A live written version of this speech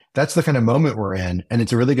That's the kind of moment we're in. And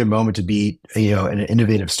it's a really good moment to be, an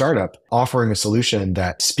innovative startup offering a solution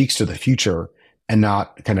that speaks to the future and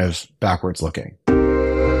not kind of backwards looking.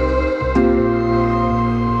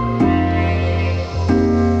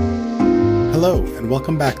 Hello, and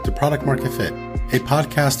welcome back to Product Market Fit, a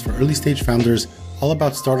podcast for early stage founders all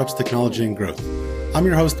about startups, technology, and growth. I'm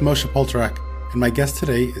your host, Moshe Poltorak, and my guest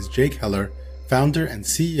today is Jake Heller, founder and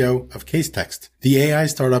CEO of Casetext, the AI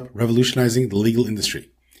startup revolutionizing the legal industry.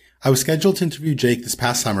 I was scheduled to interview Jake this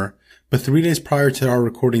past summer, but 3 days prior to our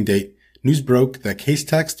recording date, news broke that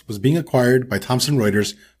Casetext was being acquired by Thomson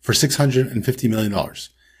Reuters for $650 million.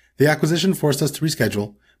 The acquisition forced us to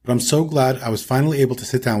reschedule, but I'm so glad I was finally able to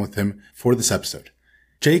sit down with him for this episode.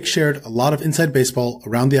 Jake shared a lot of inside baseball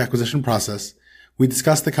around the acquisition process. We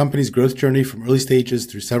discussed the company's growth journey from early stages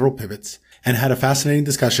through several pivots and had a fascinating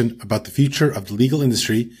discussion about the future of the legal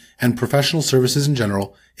industry and professional services in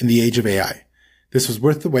general in the age of AI. This was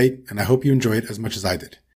worth the wait, and I hope you enjoyed as much as I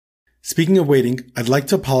did. Speaking of waiting, I'd like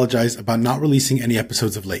to apologize about not releasing any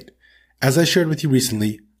episodes of late. As I shared with you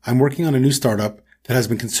recently, I'm working on a new startup that has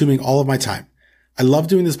been consuming all of my time. I love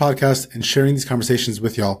doing this podcast and sharing these conversations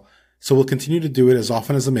with y'all, so we'll continue to do it as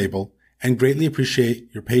often as I'm able and greatly appreciate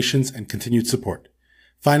your patience and continued support.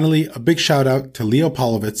 Finally, a big shout out to Leo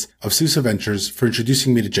Polovitz of Sousa Ventures for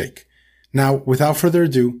introducing me to Jake. Now, without further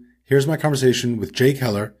ado, here's my conversation with Jake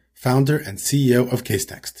Heller, founder and CEO of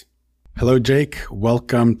Casetext. Hello, Jake.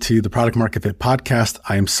 Welcome to the Product Market Fit podcast.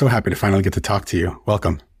 I am so happy to finally get to talk to you.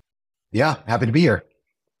 Welcome. Yeah, happy to be here.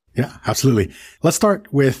 Yeah, absolutely. Let's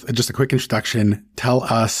start with just a quick introduction. Tell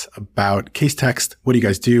us about Casetext. What do you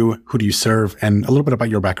guys do? Who do you serve? And a little bit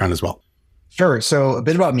about your background as well. Sure. So a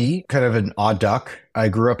bit about me, kind of an odd duck. I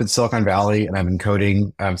grew up in Silicon Valley and I've been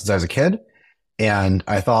coding since I was a kid. And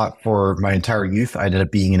I thought for my entire youth, I ended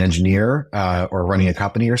up being an engineer or running a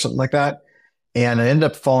company or something like that. And I ended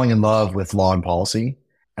up falling in love with law and policy.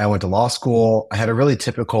 I went to law school. I had a really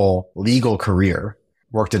typical legal career,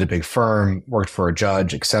 worked at a big firm, worked for a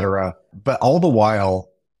judge, et cetera. But all the while,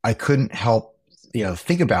 I couldn't help,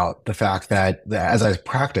 think about the fact that as I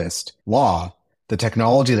practiced law, the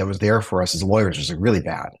technology that was there for us as lawyers was really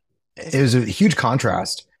bad. It was a huge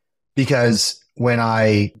contrast because when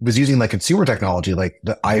I was using like consumer technology, like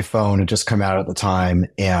the iPhone had just come out at the time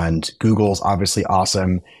and Google's obviously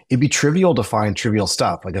awesome. It'd be trivial to find trivial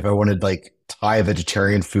stuff. Like if I wanted like Thai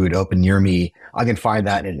vegetarian food open near me, I can find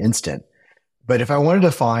that in an instant. But if I wanted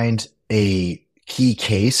to find a key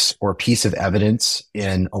case or piece of evidence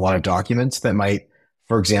in a lot of documents that might,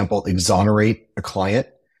 for example, exonerate a client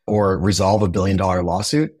or resolve $1 billion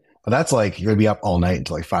lawsuit, well, that's like, you're gonna be up all night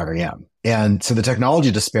until like 5 a.m. And so the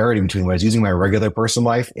technology disparity between what I was using my regular personal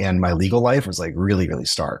life and my legal life was like really, really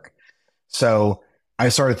stark. So I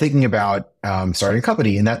started thinking about starting a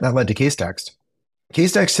company, and that led to Casetext.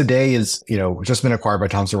 Casetext today is, just been acquired by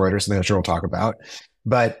Thomson Reuters, something I'm sure we'll talk about,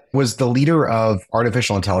 but was the leader of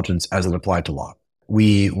artificial intelligence as it applied to law.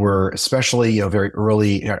 We were especially, very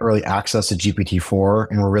early access to GPT-4,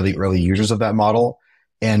 and we're really early users of that model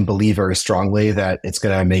and believe very strongly that it's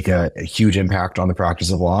going to make a huge impact on the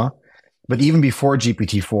practice of law. But even before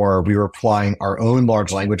GPT-4, we were applying our own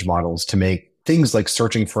large language models to make things like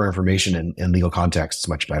searching for information in legal contexts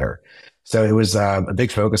much better. So it was a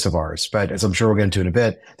big focus of ours. But as I'm sure we'll get into in a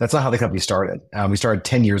bit, that's not how the company started. We started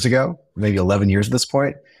 10 years ago, maybe 11 years at this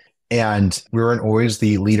point. And we weren't always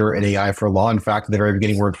the leader in AI for law. In fact, at the very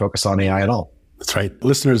beginning, we weren't focused on AI at all. That's right.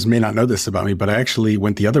 Listeners may not know this about me, but I actually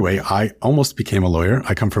went the other way. I almost became a lawyer.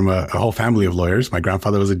 I come from a whole family of lawyers. My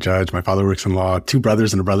grandfather was a judge. My father works in law, 2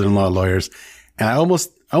 brothers and a brother-in-law lawyers. And I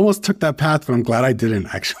almost took that path, but I'm glad I didn't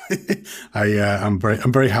actually. I'm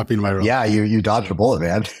very happy in my role. Yeah, you dodged a bullet,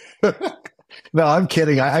 man. No, I'm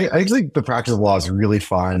kidding. I think the practice of law is really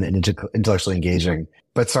fun and intellectually engaging,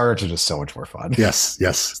 but startups are just so much more fun. Yes.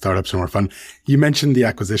 Startups are more fun. You mentioned the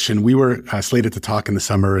acquisition. We were slated to talk in the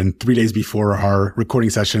summer, and 3 days before our recording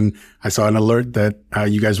session, I saw an alert that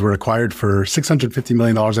you guys were acquired for $650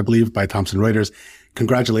 million, I believe, by Thomson Reuters.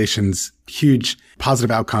 Congratulations. Huge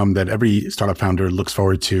positive outcome that every startup founder looks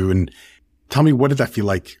forward to. And tell me, what did that feel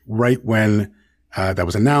like right when that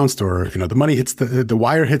was announced, or, the money hits the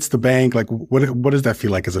wire hits the bank? Like, what does that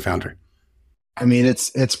feel like as a founder? I mean,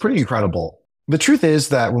 it's pretty incredible. The truth is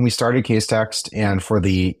that when we started Casetext and for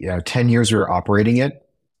the 10 years we were operating it,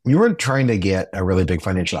 we weren't trying to get a really big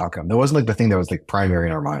financial outcome. That wasn't like the thing that was like primary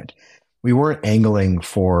in our mind. We weren't angling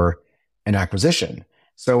for an acquisition.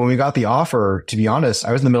 So when we got the offer, to be honest,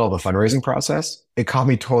 I was in the middle of a fundraising process. It caught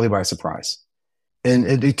me totally by surprise.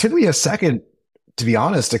 And it took me a second, to be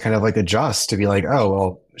honest, to kind of like adjust, to be like, oh,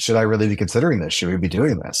 well, should I really be considering this? Should we be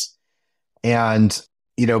doing this? And,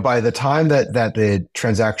 by the time that the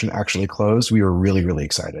transaction actually closed, we were really, really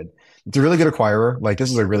excited. It's a really good acquirer. Like this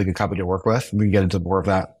is a really good company to work with. We can get into more of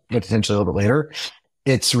that potentially a little bit later.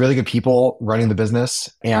 It's really good people running the business,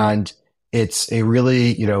 and it's a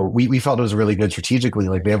really, we felt it was really good strategically.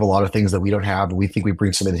 Like they have a lot of things that we don't have. And we think we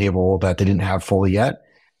bring something to the table that they didn't have fully yet.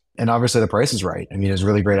 And obviously the price is right. I mean, it's a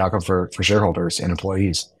really great outcome for shareholders and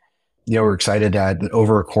employees. We're excited that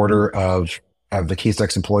over a quarter of the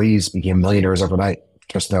Casetext employees became millionaires overnight,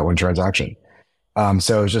 just in that one transaction.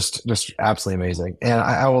 So it's just absolutely amazing. And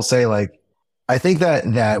I will say, like, I think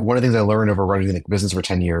that one of the things I learned over running the business for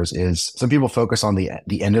 10 years is some people focus on the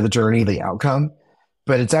end of the journey, the outcome,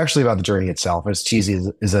 but it's actually about the journey itself. As cheesy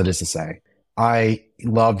as that is to say. I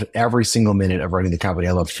loved every single minute of running the company.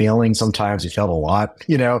 I loved failing. Sometimes we failed a lot,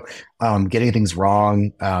 getting things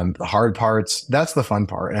wrong, the hard parts. That's the fun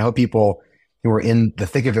part. And I hope people who are in the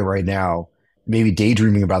thick of it right now, maybe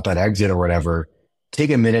daydreaming about that exit or whatever,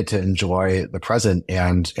 take a minute to enjoy the present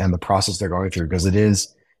and the process they're going through, because it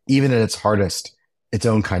is, even at its hardest, its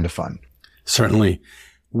own kind of fun. Certainly.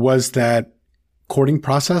 Was that courting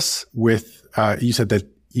process with, you said that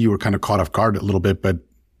you were kind of caught off guard a little bit, but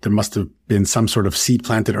there must have been some sort of seed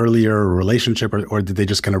planted earlier, or relationship, or did they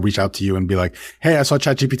just kind of reach out to you and be like, hey, I saw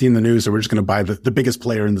ChatGPT in the news, so we're just going to buy the biggest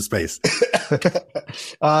player in the space?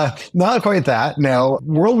 Not quite that. No,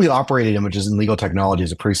 world we operated in, which is in legal technology,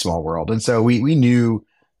 is a pretty small world. And so we knew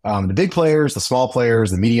the big players, the small players,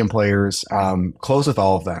 the medium players, close with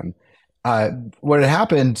all of them. What had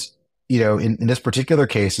happened, in this particular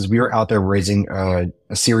case is we were out there raising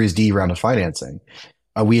a Series D round of financing.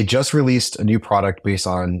 We had just released a new product based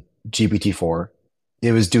on GPT-4.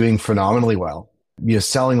 It was doing phenomenally well,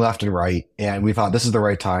 selling left and right. And we thought this is the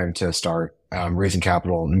right time to start raising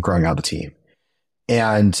capital and growing out the team.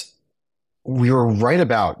 And we were right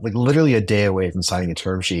about, like, literally a day away from signing a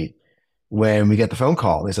term sheet when we get the phone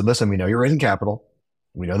call. They said, listen, we know you're raising capital.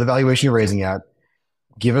 We know the valuation you're raising at.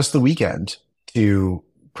 Give us the weekend to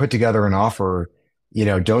put together an offer.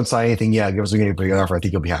 Don't sign anything yet. Give us a weekend to put together an offer. I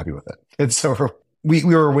think you'll be happy with it. And so we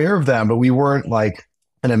were aware of them, but we weren't like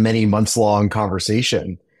in a many months long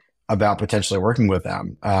conversation about potentially working with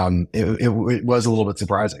them. It was a little bit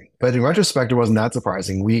surprising, but in retrospect, it wasn't that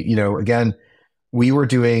surprising. Again, we were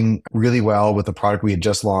doing really well with the product we had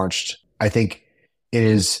just launched. I think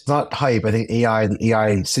it's not hype. I think the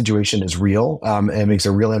AI situation is real, and it makes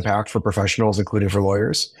a real impact for professionals, including for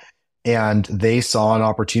lawyers. And they saw an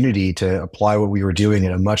opportunity to apply what we were doing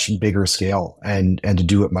at a much bigger scale and to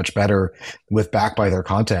do it much better backed by their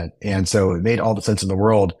content. And so it made all the sense in the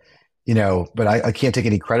world, but I can't take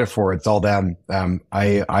any credit for it. It's all them.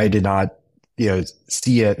 I did not,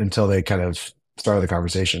 see it until they kind of started the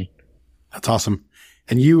conversation. That's awesome.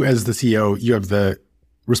 And you, as the CEO, you have the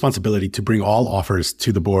responsibility to bring all offers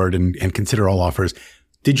to the board and consider all offers.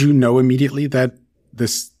 Did you know immediately that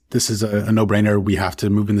this is a no-brainer, we have to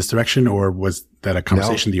move in this direction? Or was that a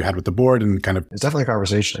conversation that you had with the board and kind of? It's definitely a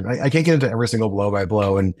conversation. I can't get into every single blow by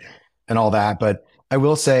blow and all that, but I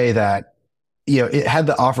will say that, it had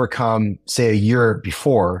the offer come, say, a year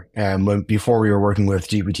before, and before we were working with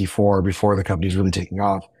GPT-4, before the company was really taking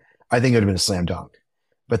off, I think it would have been a slam dunk.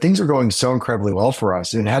 But things were going so incredibly well for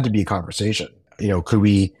us, and it had to be a conversation. Could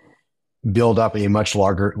we build up a much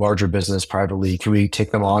larger business privately? Can we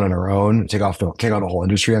take them on our own, take on the whole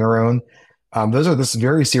industry on our own? This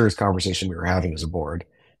very serious conversation we were having as a board.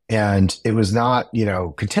 And it was not,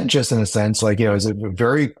 contentious in a sense, like, it was a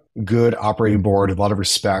very good operating board, a lot of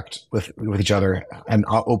respect with each other and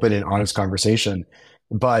open and honest conversation.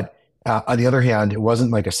 But on the other hand, it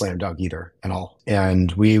wasn't like a slam dunk either at all.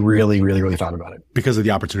 And we really, really, really thought about it. Because of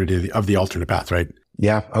the opportunity of the alternate path, right?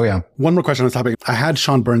 Yeah. Oh, yeah. One more question on this topic. I had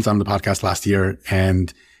Sean Burns on the podcast last year,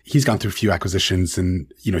 and he's gone through a few acquisitions.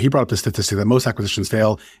 And, he brought up the statistic that most acquisitions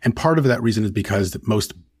fail. And part of that reason is because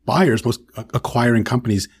most buyers, most acquiring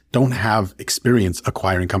companies don't have experience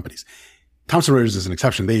acquiring companies. Thomson Reuters is an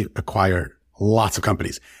exception. They acquire lots of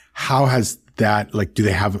companies. How has that, do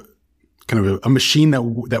they have kind of a machine that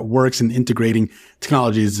works in integrating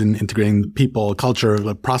technologies and integrating people,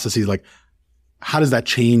 culture, processes? How does that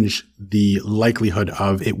change the likelihood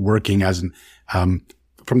of it working as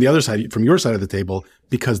from the other side, from your side of the table,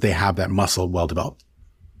 because they have that muscle well developed?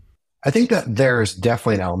 I think that there's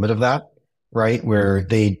definitely an element of that, right? Where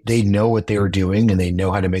they know what they are doing and they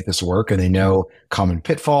know how to make this work, and they know common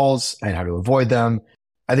pitfalls and how to avoid them.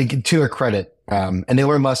 I think to their credit, and they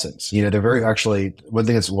learn lessons. They're very, actually, one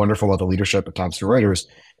thing that's wonderful about the leadership at Thomson Reuters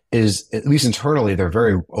is, at least internally, they're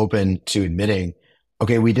very open to admitting,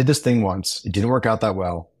 okay, we did this thing once. It didn't work out that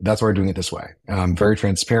well. That's why we're doing it this way. Very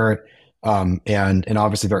transparent, and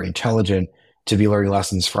obviously very intelligent. to be learning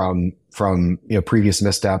lessons from previous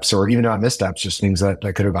missteps, or even not missteps, just things that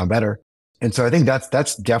could have gone better. And so I think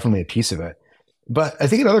that's definitely a piece of it. But I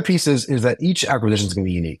think another piece is that each acquisition is going to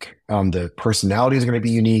be unique. The personality is going to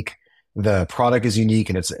be unique. The product is unique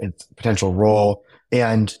in its potential role.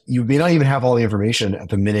 And you may not even have all the information at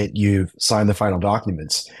the minute you've signed the final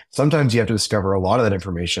documents. Sometimes you have to discover a lot of that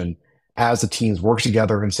information as the teams work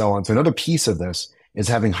together and so on. So another piece of this is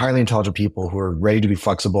having highly intelligent people who are ready to be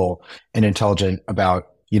flexible and intelligent about,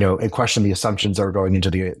 and question the assumptions that are going into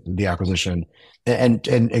the acquisition. And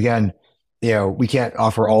again, we can't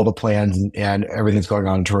offer all the plans and everything's going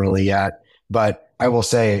on internally yet, but I will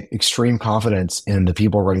say extreme confidence in the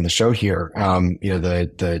people running the show here.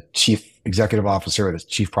 The chief executive officer, the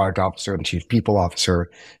chief product officer, the chief people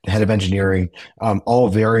officer, the head of engineering, all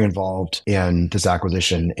very involved in this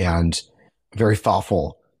acquisition and very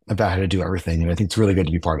thoughtful about how to do everything. And I think it's really good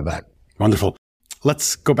to be part of that. Wonderful.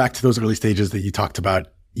 Let's go back to those early stages that you talked about.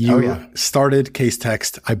 You started Case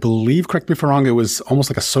Text, I believe, correct me if I'm wrong, it was almost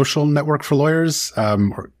like a social network for lawyers.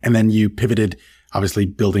 And then you pivoted, obviously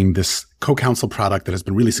building this co-counsel product that has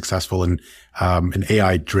been really successful and an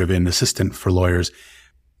AI-driven assistant for lawyers.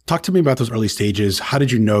 Talk to me about those early stages. How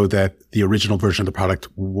did you know that the original version of the product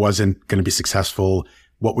wasn't going to be successful?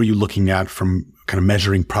 What were you looking at from kind of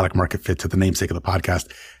measuring product market fit, to the namesake of the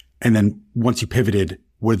podcast? And then once you pivoted,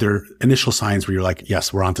 were there initial signs where you're like,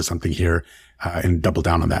 yes, we're onto something here, and double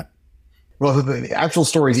down on that? Well, the actual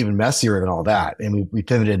story is even messier than all that. And we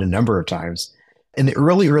pivoted a number of times. In the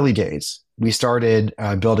early days, we started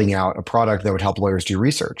building out a product that would help lawyers do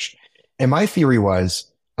research. And my theory was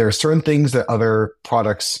there are certain things that other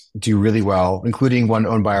products do really well, including one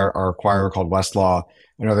owned by our acquirer called Westlaw,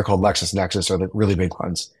 another called LexisNexis, are the really big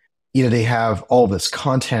ones. They have all this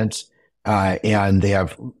content, and they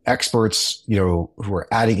have experts, who are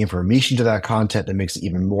adding information to that content that makes it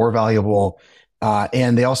even more valuable.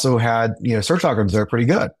 And they also had, search algorithms that are pretty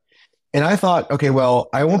good. And I thought, okay, well,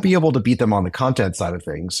 I won't be able to beat them on the content side of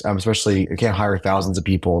things. Especially, I can't hire thousands of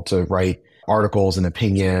people to write articles and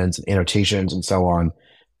opinions and annotations and so on.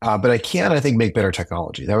 But I can, I think, make better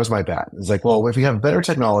technology. That was my bet. It's like, well, if we have better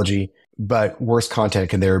technology, but worse content,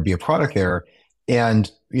 can there be a product there?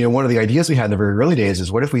 And, one of the ideas we had in the very early days is,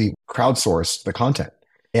 what if we crowdsourced the content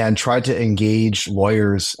and tried to engage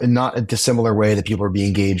lawyers in not a dissimilar way that people are being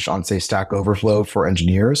engaged on, say, Stack Overflow for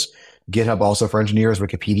engineers, GitHub also for engineers,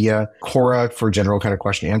 Wikipedia, Quora for general kind of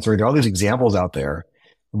question answering. There are all these examples out there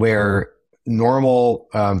where normal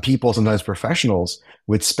people, sometimes professionals,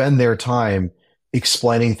 would spend their time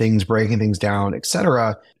explaining things, breaking things down, et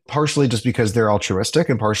cetera, partially just because they're altruistic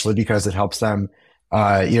and partially because it helps them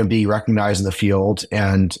be recognized in the field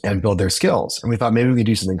and build their skills. And we thought maybe we could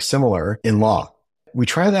do something similar in law. We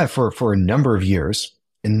tried that for a number of years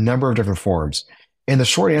in a number of different forms. And the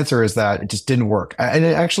short answer is that it just didn't work. And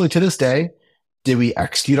actually, to this day, did we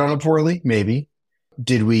execute on it poorly? Maybe.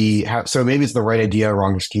 So maybe it's the right idea,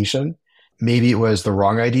 wrong execution. Maybe it was the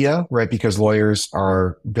wrong idea, right? Because lawyers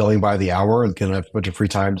are billing by the hour and can have a bunch of free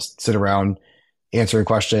time to sit around answering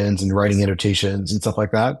questions and writing annotations and stuff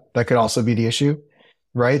like that. That could also be the issue,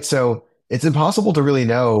 right? So it's impossible to really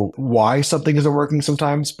know why something isn't working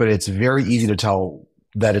sometimes, but it's very easy to tell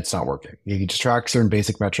that it's not working. You can just track certain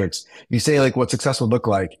basic metrics. You say like what success would look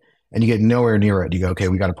like, and you get nowhere near it. You go, okay,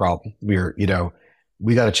 we got a problem. We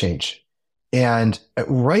got to change. And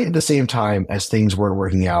right at the same time as things weren't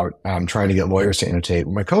working out, trying to get lawyers to annotate,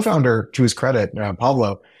 my co-founder, to his credit,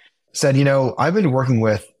 Pablo, said, I've been working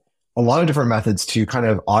with a lot of different methods to kind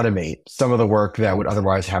of automate some of the work that would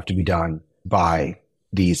otherwise have to be done by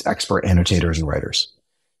these expert annotators and writers.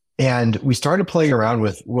 And we started playing around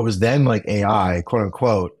with what was then like AI, quote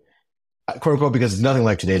unquote, because it's nothing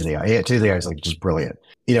like today's AI. Today's AI is like just brilliant.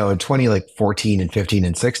 In 2014 and 15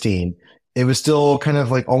 and 16, it was still kind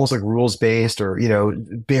of like almost like rules based or,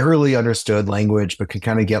 barely understood language, but could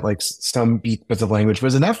kind of get like some bits of language. It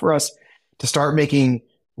was enough for us to start making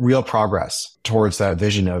real progress towards that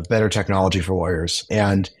vision of better technology for lawyers,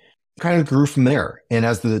 and kind of grew from there. And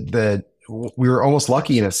as we were almost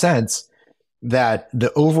lucky in a sense that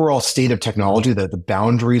the overall state of technology, that the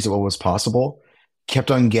boundaries of what was possible kept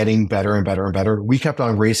on getting better and better and better. We kept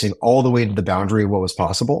on racing all the way to the boundary of what was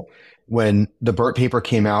possible. When the BERT paper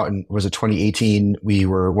came out, and was it 2018, we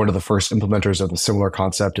were one of the first implementers of a similar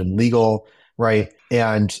concept in legal, right?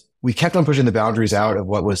 And we kept on pushing the boundaries out of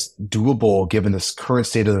what was doable given this current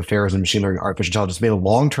state of affairs in machine learning, artificial intelligence. Made a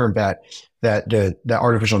long-term bet that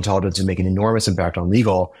artificial intelligence would make an enormous impact on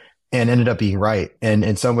legal, and ended up being right. And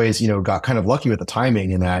in some ways, got kind of lucky with the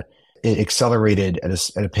timing in that it accelerated at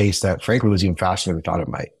a pace that frankly was even faster than we thought it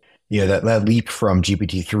might. That leap from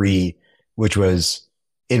GPT-3, which was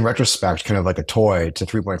in retrospect, kind of like a toy to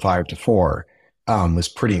 3.5 to 4, was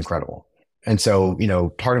pretty incredible. And so,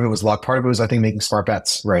 part of it was luck. Part of it was, I think, making smart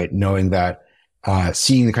bets, right? Knowing that,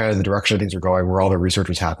 seeing the kind of the direction things are going, where all the research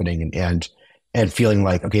was happening, and feeling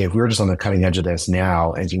like, okay, if we were just on the cutting edge of this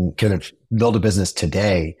now and you can kind of build a business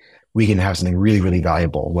today, we can have something really, really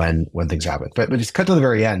valuable when things happen. But just cut to the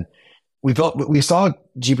very end. We saw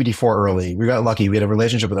GPT-4 early. We got lucky. We had a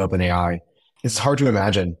relationship with OpenAI. It's hard to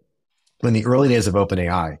imagine in the early days of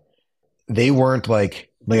OpenAI, they weren't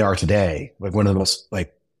like they are today, like one of the most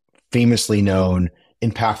like famously known,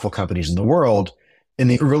 impactful companies in the world. In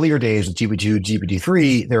the earlier days of GPT-2,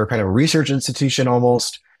 GPT-3, they were kind of a research institution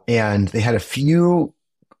almost, and they had a few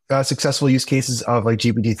successful use cases of like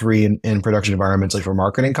GPT-3 in production environments, like for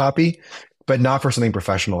marketing copy, but not for something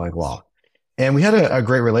professional like law. And we had a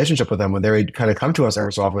great relationship with them when they would kind of come to us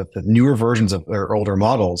every so often with the newer versions of their older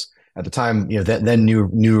models. At the time, then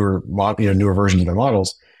newer versions of their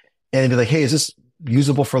models, and they'd be like, "Hey, is this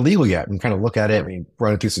usable for legal yet?" And kind of look at it, and we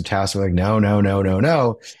run it through some tests. We're like, "No, no, no, no,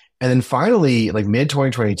 no." And then finally, like mid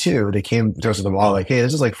 2022, they came to us with a model like, "Hey,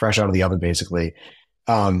 this is like fresh out of the oven, basically.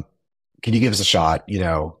 Can you give us a shot?"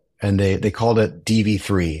 And they called it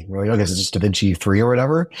DV3. We're like, "Okay, so it's just DaVinci 3 or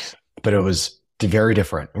whatever," but it was very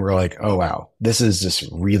different. And we're like, "Oh wow, this is just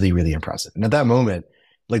really, really impressive." And at that moment,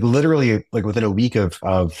 like literally, like within a week of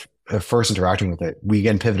first interacting with it, we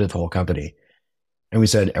again pivoted the whole company. And we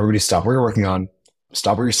said, everybody stop what you're working on,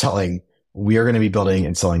 stop what you're selling. We are going to be building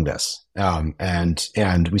and selling this.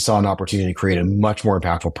 And we saw an opportunity to create a much more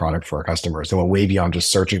impactful product for our customers that went way beyond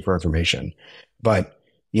just searching for information. But,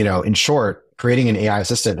 in short, creating an AI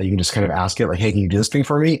assistant that you can just kind of ask it like, "Hey, can you do this thing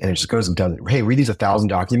for me?" And it just goes and does it. "Hey, read these 1,000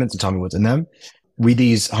 documents and tell me what's in them. Read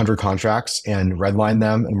these 100 contracts and redline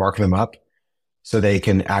them and mark them up so they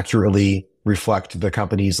can accurately reflect the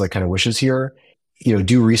company's like kind of wishes here.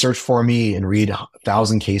 Do research for me and read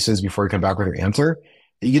 1,000 cases before you come back with your answer."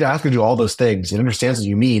 You'd ask her to do all those things. It understands what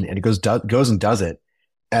you mean, and it goes and does it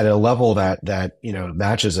at a level that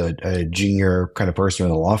matches a junior kind of person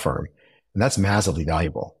in a law firm, and that's massively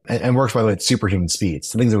valuable. And works by like superhuman speeds.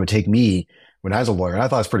 Some things that would take me when I was a lawyer, and I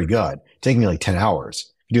thought it was pretty good, taking me like 10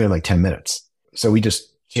 hours, doing like 10 minutes. So we just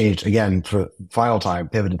changed again for the final time,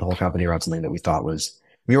 pivoted the whole company around something that we thought was.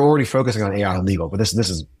 We were already focusing on AI and legal, but this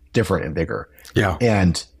is different and bigger. Yeah.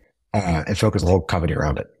 And focus the whole company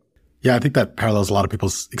around it. Yeah, I think that parallels a lot of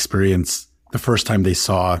people's experience the first time they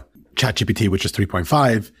saw ChatGPT, which is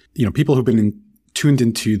 3.5. People who've been tuned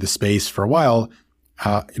into the space for a while,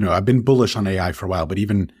 I've been bullish on AI for a while, but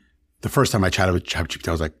even the first time I chatted with ChatGPT,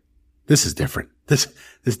 I was like, this is different. There's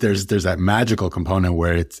that magical component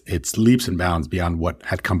where it's leaps and bounds beyond what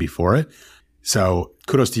had come before it. So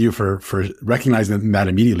kudos to you for recognizing that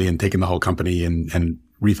immediately and taking the whole company and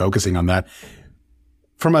refocusing on that.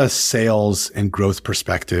 From a sales and growth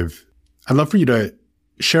perspective, I'd love for you to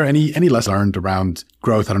share any lessons learned around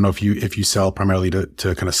growth. I don't know if you sell primarily to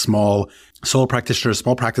kind of small solo practitioners,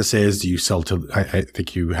 small practices. Do you sell to, I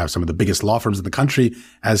think you have some of the biggest law firms in the country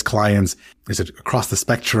as clients. Is it across the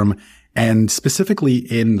spectrum? And specifically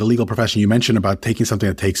in the legal profession, you mentioned about taking something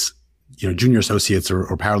that takes junior associates or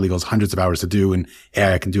paralegals hundreds of hours to do, and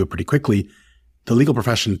AI can do it pretty quickly. The legal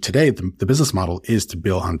profession today, the business model is to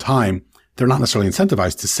bill on time. They're not necessarily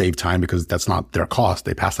incentivized to save time because that's not their cost.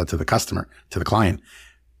 They pass that to the customer, to the client.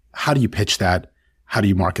 How do you pitch that? How do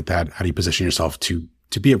you market that? How do you position yourself to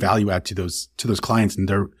be a value add to those clients? And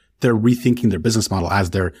they're rethinking their business model as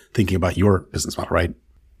they're thinking about your business model, right?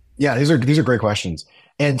 Yeah, these are great questions.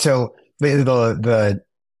 And so the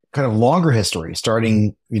kind of longer history,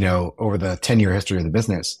 starting over the 10-year history of the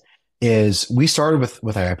business, is we started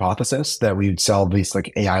with a hypothesis that we would sell these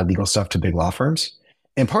like AI legal stuff to big law firms.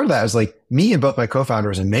 And part of that is like me and both my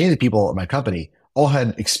co-founders and many of the people at my company all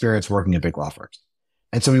had experience working at big law firms.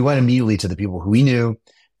 And so we went immediately to the people who we knew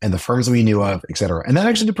and the firms that we knew of, et cetera. And that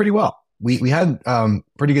actually did pretty well. We had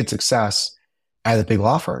pretty good success at the big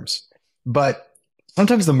law firms. But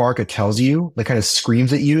sometimes the market tells you, like kind of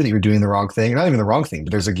screams at you that you're doing the wrong thing. Not even the wrong thing,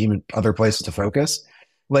 but there's like even other places to focus.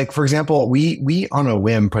 Like, for example, we on a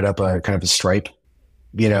whim put up a kind of a Stripe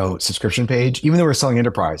subscription page, even though we're selling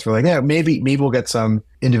enterprise. We're like, yeah, maybe we'll get some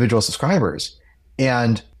individual subscribers.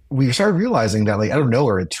 And we started realizing that like, I don't know,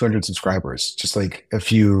 we're at 200 subscribers just like a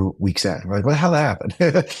few weeks in. We're like, well, how that happened?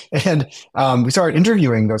 And we started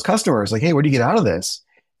interviewing those customers like, hey, what do you get out of this?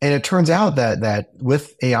 And it turns out that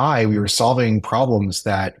with AI, we were solving problems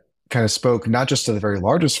that kind of spoke not just to the very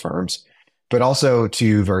largest firms, but also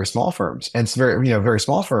to very small firms. And it's very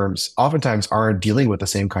small firms oftentimes aren't dealing with the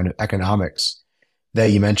same kind of economics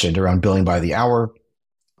that you mentioned around billing by the hour.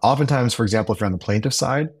 Oftentimes, for example, if you're on the plaintiff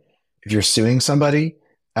side, if you're suing somebody,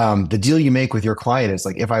 The deal you make with your client is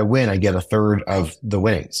like, if I win, I get a third of the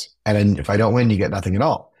winnings. And then if I don't win, you get nothing at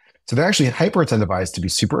all. So they're actually hyper incentivized to be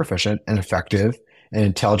super efficient and effective and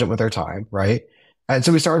intelligent with their time, right? And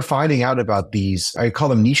so we started finding out about these, I call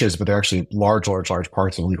them niches, but they're actually large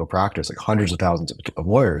parts of legal practice, like hundreds of thousands of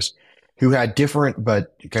lawyers who had different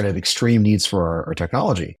but kind of extreme needs for our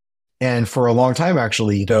technology. And for a long time,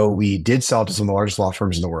 actually, though we did sell to some of the largest law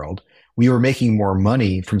firms in the world, we were making more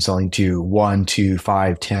money from selling to 1, 2,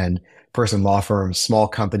 5, 10 person law firms, small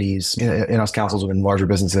companies, in-house counsels within larger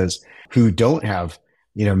businesses who don't have,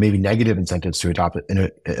 maybe negative incentives to adopt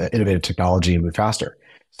innovative technology and move faster.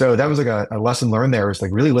 So that was like a lesson learned there, is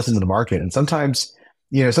like really listen to the market. And sometimes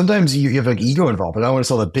you have like ego involved, but I want to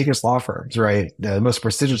sell the biggest law firms, right? The most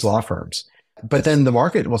prestigious law firms. But then the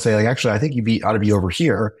market will say, like, actually, I think ought to be over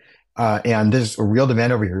here. And there's a real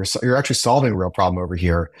demand over here. So you're actually solving a real problem over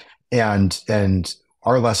here. And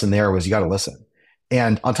our lesson there was you got to listen.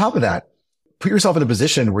 And on top of that, put yourself in a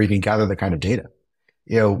position where you can gather the kind of data.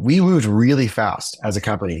 We moved really fast as a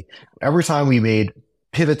company. Every time we made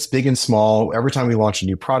pivots, big and small, every time we launched a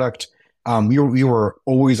new product, we were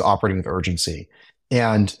always operating with urgency.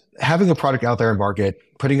 And having a product out there in market,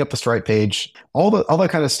 putting up the Stripe page, all that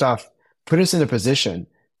kind of stuff, put us in a position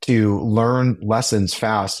to learn lessons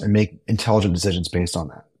fast and make intelligent decisions based on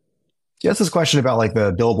that. Yes, this question about like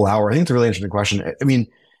the billable hour, I think it's a really interesting question. I mean,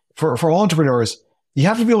 for all entrepreneurs, you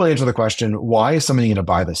have to be able to answer the question, why is somebody going to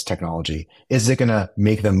buy this technology? Is it going to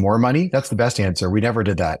make them more money? That's the best answer. We never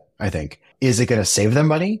did that, I think. Is it going to save them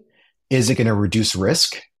money? Is it going to reduce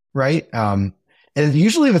risk? Right? And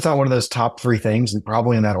usually if it's not one of those top three things, and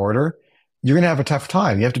probably in that order, you're going to have a tough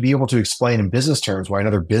time. You have to be able to explain in business terms why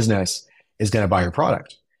another business is going to buy your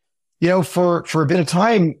product. For a bit of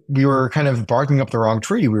time, we were kind of barking up the wrong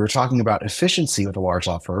tree. We were talking about efficiency with the large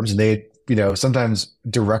law firms, and they, sometimes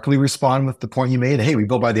directly respond with the point you made. Hey, we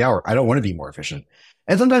bill by the hour. I don't want to be more efficient.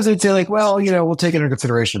 And sometimes they'd say like, well, we'll take it into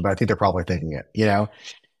consideration, but I think they're probably thinking it,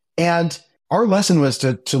 And our lesson was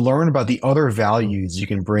to learn about the other values you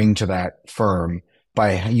can bring to that firm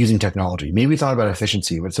by using technology. Maybe it's not about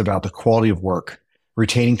efficiency, but it's about the quality of work,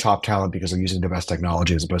 retaining top talent because they're using the best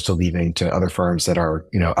technology as opposed to leaving to other firms that are,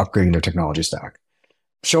 upgrading their technology stack.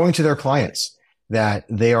 Showing to their clients that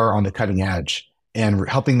they are on the cutting edge and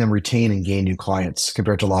helping them retain and gain new clients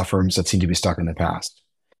compared to law firms that seem to be stuck in the past.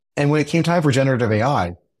 And when it came time for generative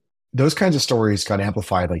AI, those kinds of stories got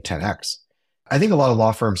amplified like 10x. I think a lot of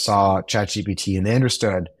law firms saw ChatGPT and they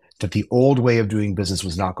understood that the old way of doing business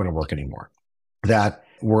was not going to work anymore, that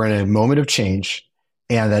we're in a moment of change,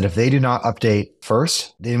 and that if they do not update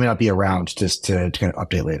first, they may not be around just to kind of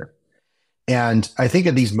update later. And I think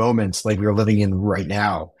at these moments, like we're living in right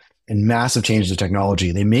now, and massive changes of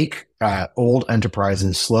technology, they make old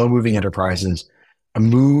enterprises, slow-moving enterprises,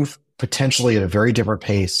 move potentially at a very different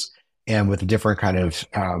pace and with a different kind of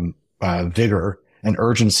vigor and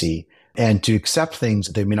urgency, and to accept things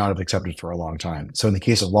that they may not have accepted for a long time. So in the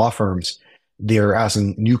case of law firms, they're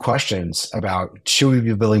asking new questions about, should we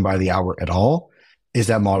be billing by the hour at all? Is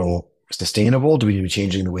that model sustainable? Do we need to be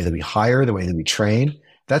changing the way that we hire, the way that we train?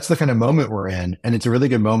 That's the kind of moment we're in. And it's a really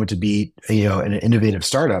good moment to be, an innovative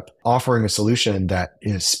startup offering a solution that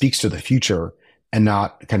speaks to the future and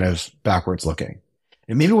not kind of backwards looking.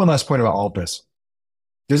 And maybe one last point about all of this.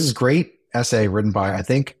 There's this great essay written by, I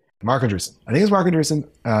think, Mark Andreessen.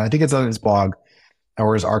 I think it's on his blog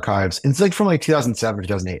or his archives. It's like from like 2007,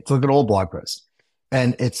 2008. It's like an old blog post.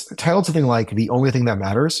 And it's titled something like The Only Thing That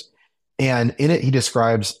Matters. And in it, he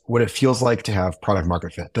describes what it feels like to have product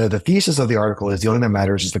market fit. The thesis of the article is the only thing that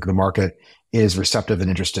matters is that the market is receptive and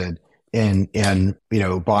interested in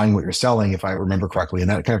buying what you're selling, if I remember correctly.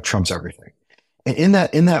 And that kind of trumps everything. And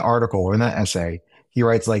in that article or in that essay, he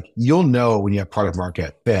writes like, you'll know when you have product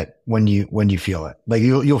market fit when you feel it. Like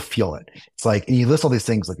you'll feel it. It's like, and you list all these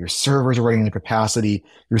things like your servers are running into capacity,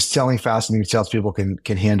 you're selling faster than your salespeople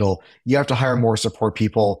can handle. You have to hire more support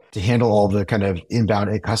people to handle all the kind of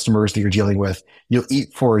inbound customers that you're dealing with. You'll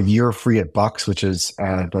eat for a year free at Bucks, which is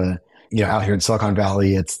out here in Silicon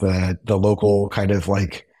Valley. It's the local kind of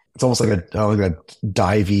like, it's almost like a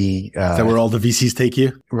divey. Is that where all the VCs take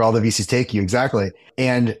you? Where all the VCs take you, exactly.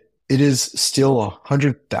 And it is still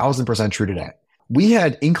 100,000% true today. We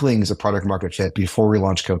had inklings of product market fit before we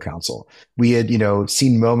launched CoCounsel. We had,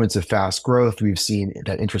 seen moments of fast growth. We've seen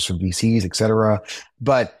that interest from VCs, et cetera.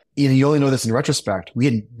 But you only know this in retrospect. We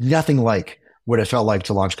had nothing like what it felt like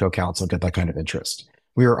to launch CoCounsel and get that kind of interest.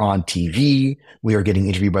 We were on TV. We were getting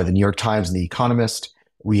interviewed by the New York Times and The Economist.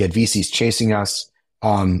 We had VCs chasing us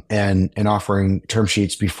and offering term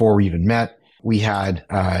sheets before we even met. We had,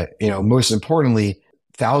 most importantly,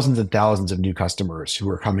 thousands and thousands of new customers who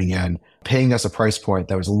were coming in, paying us a price point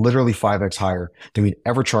that was literally 5x higher than we'd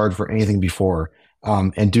ever charged for anything before.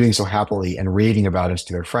 And doing so happily and raving about us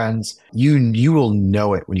to their friends. You will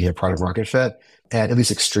know it when you hit product market fit, and at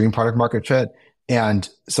least extreme product market fit. And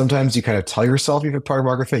sometimes you kind of tell yourself you have product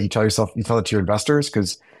market fit. You tell it to your investors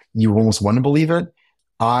because you almost want to believe it.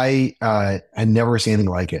 I had never seen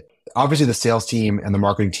anything like it. Obviously, the sales team and the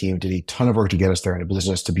marketing team did a ton of work to get us there and to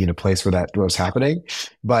position us to be in a place where that was happening.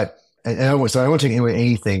 But so I won't take away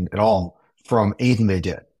anything at all from anything they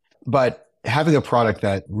did. But having a product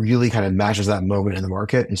that really kind of matches that moment in the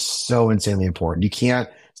market is so insanely important. You can't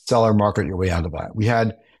sell or market your way out of that. We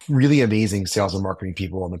had really amazing sales and marketing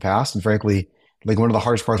people in the past. And frankly, like one of the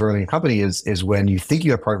hardest parts of running a company is when you think you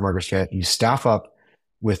have product market fit, you staff up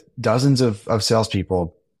with dozens of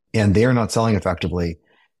salespeople and they're not selling effectively.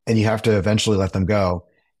 And you have to eventually let them go.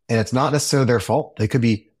 And it's not necessarily their fault. They could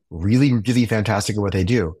be really, really fantastic at what they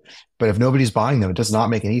do. But if nobody's buying them, it does not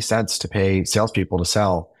make any sense to pay salespeople to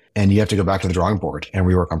sell. And you have to go back to the drawing board and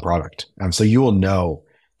rework on product. So you will know,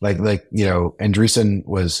 Andreessen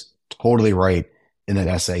was totally right in that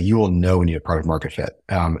essay. You will know when you have product market fit.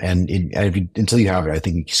 Until you have it, I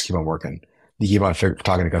think you just keep on working. You keep on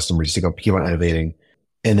talking to customers, you keep on innovating.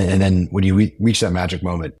 And then when you reach that magic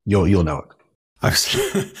moment, you'll know it.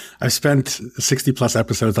 I've spent 60 plus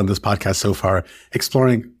episodes on this podcast so far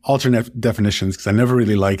exploring alternate definitions because I never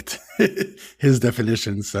really liked his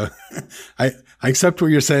definition. So I accept what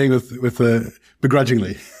you're saying with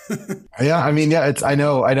begrudgingly. Yeah. I mean, yeah, I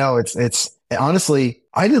know. It's honestly,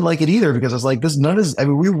 I didn't like it either because I was like,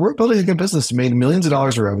 we were building a good business, made millions of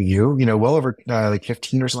dollars of revenue, well over like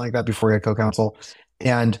 15 or something like that before we had co-counsel.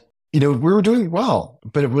 And we were doing well,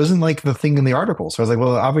 but it wasn't like the thing in the article. So I was like,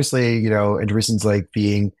 well, obviously, Andreessen's like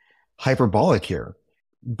being hyperbolic here.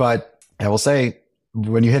 But I will say,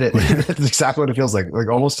 when you hit it, it's exactly what it feels like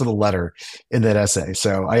almost to the letter in that essay.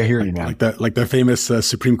 So I hear you, man. Like the famous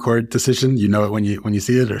Supreme Court decision. You know it when you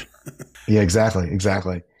see it, or yeah, exactly.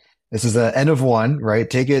 This is the end of one, right?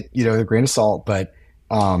 Take it, a grain of salt, but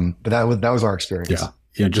that was our experience.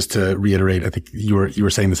 Yeah, just to reiterate, I think you were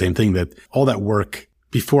saying the same thing, that all that work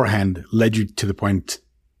beforehand led you to the point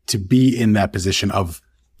to be in that position of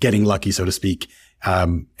getting lucky, so to speak,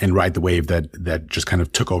 and ride the wave that just kind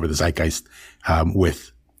of took over the zeitgeist,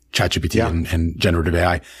 with ChatGPT and generative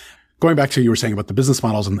AI. Going back to what you were saying about the business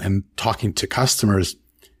models and talking to customers,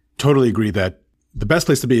 totally agree that the best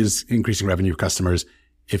place to be is increasing revenue of customers.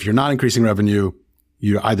 If you're not increasing revenue,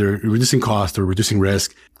 you're either reducing cost or reducing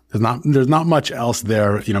risk. There's not much else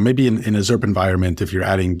there. Maybe in a ZERP environment, if you're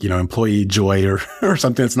adding, employee joy or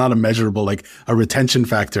something that's not a measurable, like a retention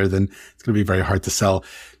factor, then it's going to be very hard to sell.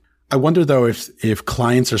 I wonder though, if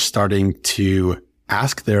clients are starting to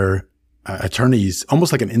ask their attorneys,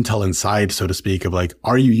 almost like an Intel Inside, so to speak, of like,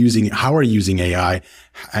 how are you using AI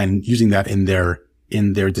and using that in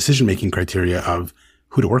their decision-making criteria of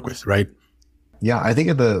who to work with, right? Yeah. I think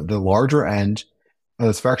at the larger end of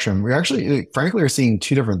the spectrum, we actually, frankly, are seeing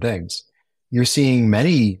two different things. You're seeing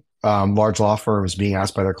many large law firms being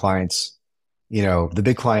asked by their clients, the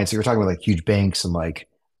big clients, you're talking about like huge banks and like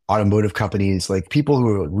automotive companies, like people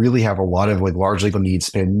who really have a lot of like large legal needs,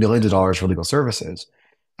 spend millions of dollars for legal services.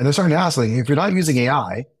 And they're starting to ask, like, if you're not using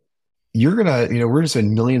AI, we're going to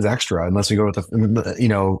spend millions extra unless we go with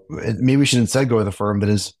maybe we should instead go with a firm that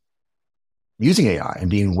is using AI and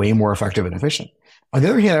being way more effective and efficient. On the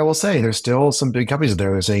other hand, I will say there's still some big companies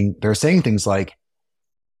there. They're saying things like,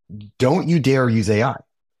 don't you dare use AI.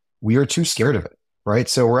 We are too scared of it. Right.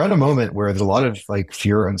 So we're at a moment where there's a lot of like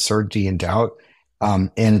fear, uncertainty, and doubt.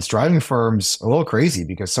 And it's driving firms a little crazy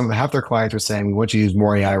because half their clients are saying, we want you to use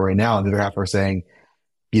more AI right now. And the other half are saying,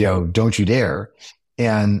 don't you dare.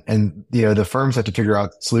 And the firms have to figure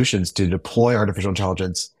out solutions to deploy artificial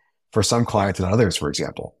intelligence for some clients and others, for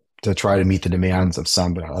example, to try to meet the demands of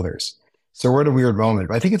some, but not others. So we're at a weird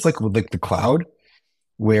moment. I think it's like the cloud,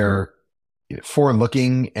 where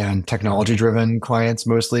forward-looking and technology-driven clients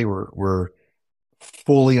mostly were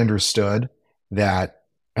fully understood that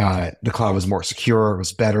the cloud was more secure,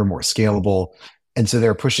 was better, more scalable. And so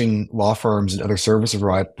they're pushing law firms and other service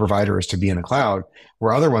providers to be in the cloud,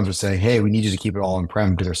 where other ones are saying, hey, we need you to keep it all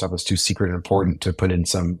on-prem because their stuff is too secret and important to put in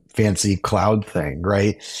some fancy cloud thing,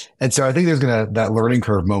 right? And so I think there's that learning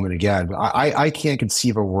curve moment again. But I can't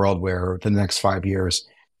conceive a world where the next 5 years,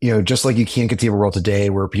 just like you can't conceive a world today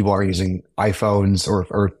where people are using iPhones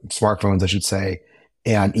or smartphones, I should say,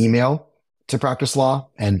 and email to practice law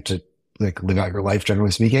and to like live out your life,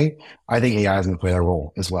 generally speaking, I think AI is going to play that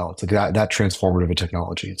role as well. It's like that transformative a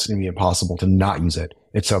technology. It's going to be impossible to not use it.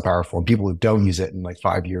 It's so powerful. And people who don't use it in like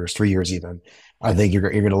 5 years, 3 years even, I think you're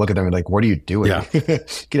going to look at them and like, what are you doing? Yeah. You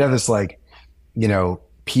could have this like,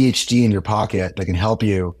 PhD in your pocket that can help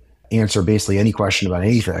you answer basically any question about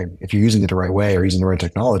anything if you're using it the right way or using the right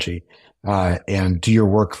technology, and do your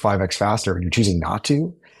work 5x faster and you're choosing not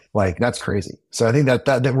to. Like that's crazy. So I think that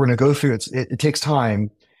we're going to go through. It takes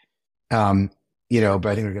time, but I think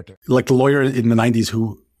we'll get there. Like the lawyer in the 90s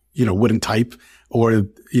who, wouldn't type, or,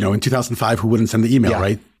 in 2005 who wouldn't send the email,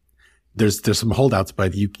 right? There's some holdouts,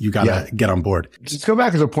 but you got to get on board. Just go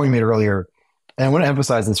back to the point you made earlier. And I want to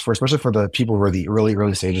emphasize this especially for the people who are the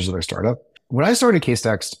early stages of their startup. When I started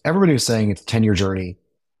CaseText, everybody was saying it's a 10-year journey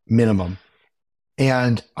minimum.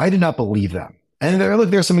 And I did not believe them. And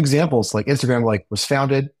there's some examples, like Instagram, was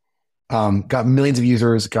founded, got millions of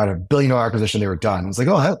users, got $1 billion acquisition, they were done. I was like,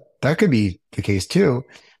 oh, that could be the case too.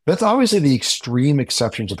 But that's obviously the extreme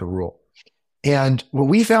exception to the rule. And what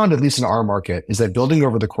we found, at least in our market, is that building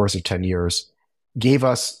over the course of 10 years gave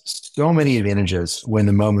us so many advantages when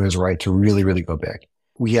the moment was right to really, really go big.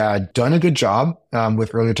 We had done a good job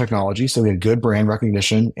with earlier technology. So we had good brand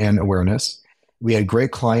recognition and awareness. We had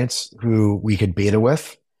great clients who we could beta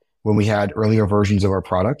with when we had earlier versions of our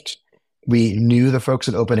product. We knew the folks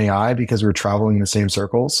at OpenAI because we were traveling in the same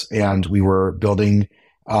circles and we were building,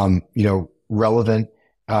 relevant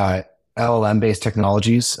LLM-based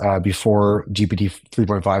technologies before GPT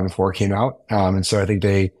 3.5 and 4 came out. And so I think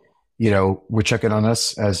they, would check in on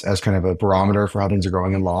us as kind of a barometer for how things are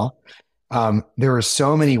going in law. There were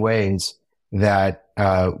so many ways that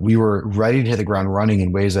we were ready to hit the ground running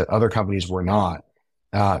in ways that other companies were not,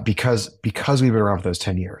 because we've been around for those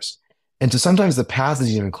 10 years. And so sometimes the path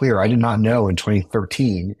isn't even clear. I did not know in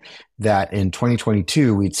 2013 that in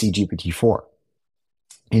 2022 we'd see GPT-4.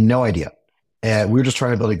 I had no idea. And we were just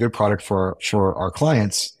trying to build a good product for our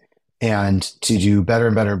clients and to do better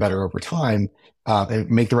and better and better over time, and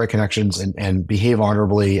make the right connections and behave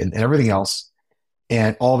honorably and everything else.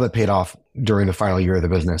 And all of it paid off during the final year of the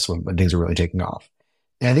business when things were really taking off.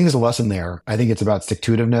 And I think there's a lesson there. I think it's about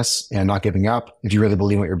stick-to-itiveness and not giving up if you really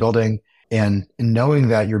believe in what you're building. And knowing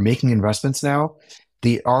that you're making investments now,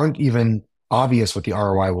 they aren't even obvious what the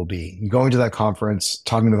ROI will be. Going to that conference,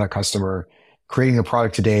 talking to that customer, creating a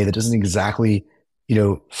product today that doesn't exactly,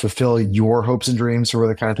 fulfill your hopes and dreams for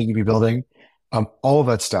the kind of thing you'd be building. All of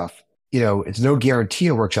that stuff, it's no guarantee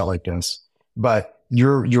it works out like this, but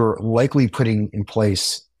you're likely putting in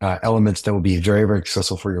place elements that will be very, very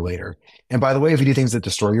successful for you later. And by the way, if you do things that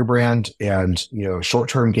destroy your brand and,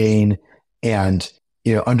 short-term gain and,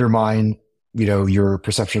 undermine, your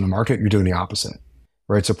perception of the market, you're doing the opposite,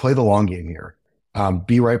 right? So play the long game here.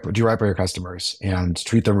 Do right by your customers and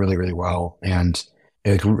treat them really, really well. And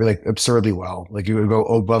absurdly well, you would go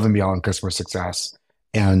above and beyond customer success.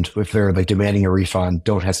 And if they're demanding a refund,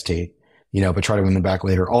 don't hesitate, but try to win them back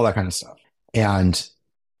later, all that kind of stuff. And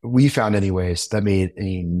we found anyways that made an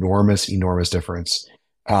enormous, enormous difference.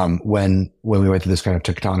 When we went through this kind of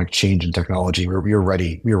tectonic change in technology, we were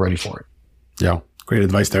ready for it. Yeah. Great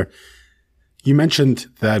advice there. You mentioned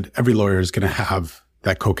that every lawyer is going to have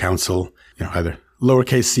that co-counsel, either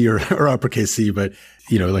lowercase c or uppercase c, but,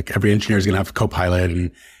 every engineer is going to have a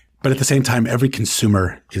co-pilot. But at the same time, every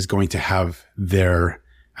consumer is going to have their,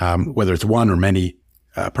 whether it's one or many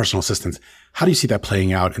personal assistants. How do you see that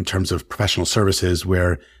playing out in terms of professional services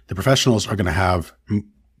where the professionals are going to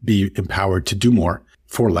be empowered to do more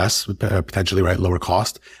for less, potentially, right? Lower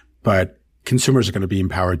cost, but consumers are going to be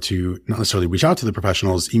empowered to not necessarily reach out to the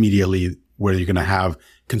professionals immediately, where you're going to have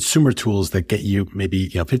consumer tools that get you maybe,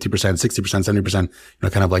 50%, 60%,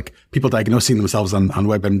 70%, kind of like people diagnosing themselves on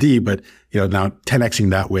WebMD, but, now 10xing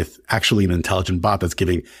that with actually an intelligent bot that's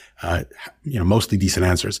giving, mostly decent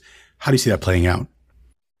answers. How do you see that playing out?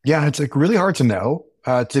 Yeah, it's really hard to know,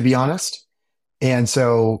 to be honest. And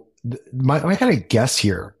so my kind of guess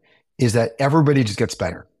here is that everybody just gets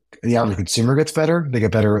better. The average consumer gets better. They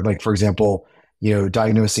get better, for example,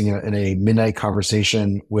 diagnosing in a midnight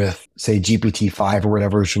conversation with, say, GPT-5 or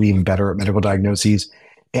whatever should be even better at medical diagnoses.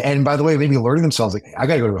 And by the way, maybe alerting themselves, I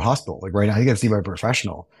got to go to a hospital. Right now, I got to see my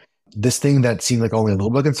professional. This thing that seemed like only a little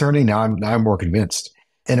bit concerning, now I'm more convinced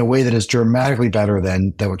in a way that is dramatically better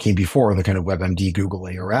than what came before, the kind of WebMD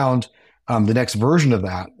Googling around. The next version of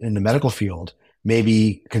that in the medical field,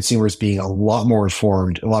 maybe consumers being a lot more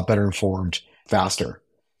informed, a lot better informed, faster.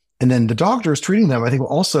 And then the doctors treating them, I think, will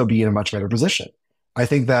also be in a much better position. I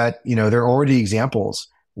think that, there are already examples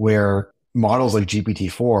where models like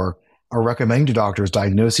GPT-4 are recommending to doctors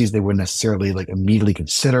diagnoses they wouldn't necessarily immediately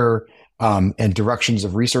consider, and directions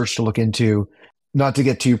of research to look into. Not to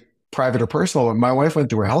get too private or personal, but my wife went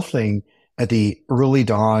through a health thing at the early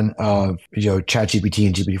dawn of ChatGPT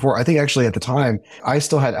and GPT-4. I think actually at the time I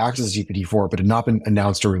still had access to GPT-4, but it had not been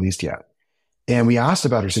announced or released yet. And we asked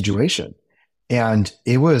about her situation, and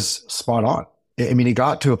it was spot on. I mean, it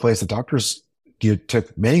got to a place that doctors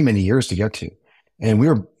took many, many years to get to, and we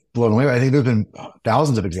were blown away. I think there's been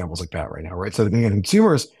thousands of examples like that right now, right? So the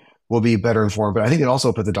consumers will be better informed, but I think it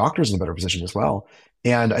also put the doctors in a better position as well.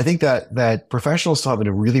 And I think that professionals still have in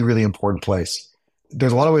a really, really important place.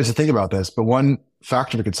 There's a lot of ways to think about this, but one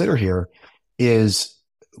factor to consider here is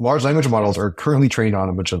large language models are currently trained on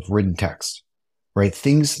a bunch of written text, right?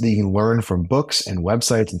 Things that you can learn from books and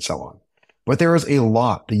websites and so on. But there is a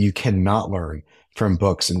lot that you cannot learn from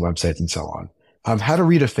books and websites and so on. How to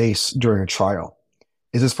read a face during a trial.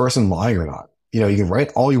 Is this person lying or not? You can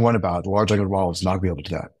write all you want about it. The large language model is not going to be able to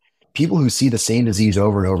do that. People who see the same disease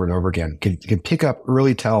over and over and over again can pick up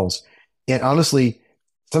early tells and honestly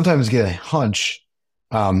sometimes get a hunch,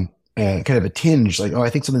 and kind of a tinge like, oh, I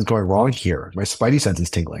think something's going wrong here. My spidey sense is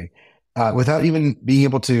tingling, without even being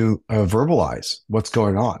able to verbalize what's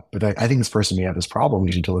going on. But I think this person may have this problem. We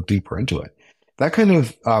need to look deeper into it. That kind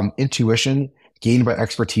of intuition gained by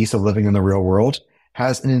expertise of living in the real world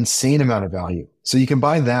has an insane amount of value. So you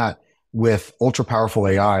combine that with ultra powerful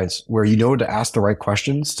AIs where you know to ask the right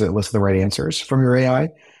questions to elicit the right answers from your AI.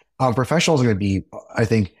 Professionals are going to be, I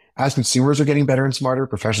think, as consumers are getting better and smarter,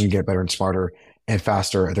 professionals get better and smarter and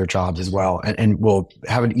faster at their jobs as well, and will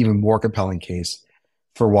have an even more compelling case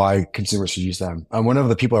for why consumers should use them. One of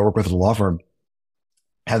the people I work with at the law firm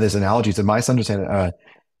had this analogy. He said, my son just had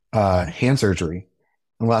hand surgery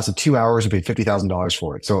and lasted 2 hours and paid $50,000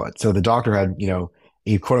 for it. So the doctor had,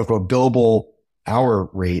 a quote unquote billable hour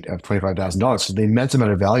rate of $25,000. So the immense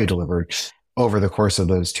amount of value delivered over the course of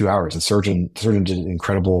those 2 hours. The surgeon did an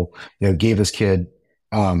incredible, gave this kid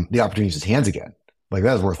the opportunity to use his hands again. Like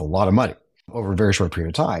that was worth a lot of money over a very short period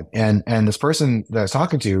of time. And this person that I was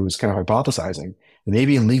talking to was kind of hypothesizing, and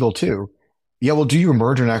maybe in legal too, yeah, we'll do your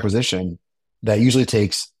merger and acquisition that usually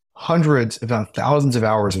takes hundreds, if not thousands of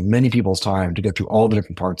hours of many people's time to get through all the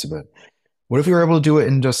different parts of it. What if we were able to do it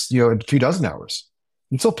in just, a few dozen hours?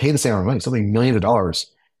 You'd still pay the same amount of money, still pay millions of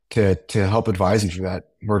dollars to help advise you through that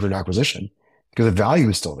merger and acquisition because the value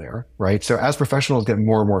is still there, right? So as professionals get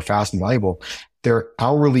more and more fast and valuable, their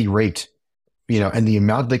hourly rate, and the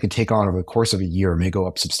amount they can take on over the course of a year may go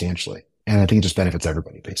up substantially. And I think it just benefits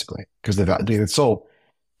everybody basically because they're still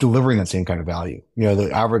delivering that same kind of value. The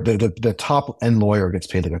average, the top end lawyer gets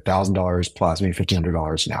paid like $1,000 plus, maybe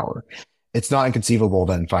 $1,500 an hour. It's not inconceivable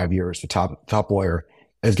that in 5 years, the top lawyer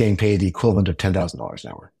is getting paid the equivalent of $10,000 an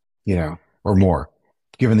hour, or more,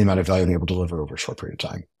 given the amount of value they're able to deliver over a short period of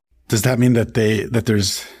time. Does that mean that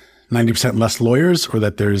there's 90% less lawyers, or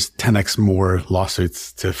that there's 10x more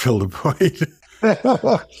lawsuits to fill the void?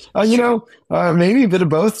 Maybe a bit of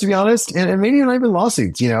both, to be honest, and maybe not even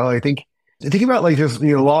lawsuits. I think about like there's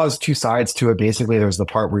law has two sides to it. Basically, there's the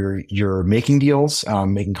part where you're making deals,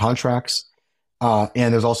 making contracts,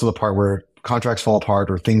 and there's also the part where contracts fall apart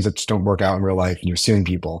or things that just don't work out in real life, and you're suing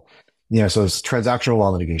people. So it's transactional law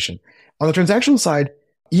litigation. On the transactional side,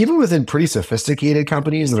 even within pretty sophisticated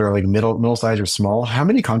companies that are like middle size or small, how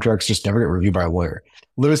many contracts just never get reviewed by a lawyer?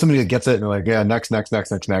 Literally somebody that gets it and they're like, yeah, next,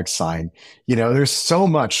 sign. There's so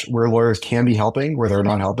much where lawyers can be helping, where they're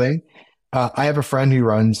not helping. I have a friend who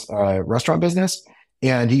runs a restaurant business,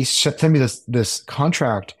 and he sent me this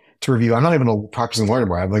contract to review. I'm not even a practicing lawyer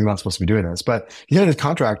anymore. I'm like not supposed to be doing this, but he had his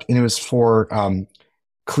contract, and it was for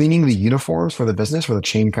cleaning the uniforms for the business, for the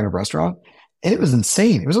chain kind of restaurant. And it was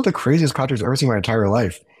insane. It was one of the craziest contracts I've ever seen in my entire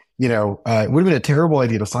life. It would have been a terrible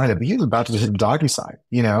idea to sign it, but he was about to just hit the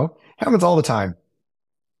DocuSign. Happens all the time.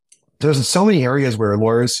 There's so many areas where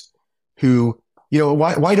lawyers who,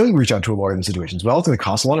 why don't you reach out to a lawyer in these situations? Well, it's going to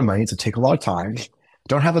cost a lot of money. It's going to take a lot of time.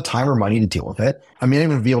 Don't have the time or money to deal with it. I mean, I'm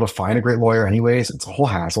going to be able to find a great lawyer anyways. It's a whole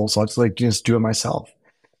hassle. So let's just do it myself.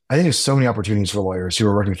 I think there's so many opportunities for lawyers who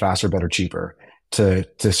are working faster, better, cheaper to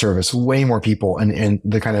service way more people and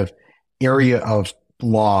the kind of area of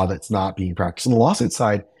law that's not being practiced. On the lawsuit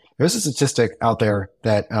side, there's a statistic out there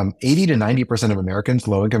that 80 to 90% of Americans,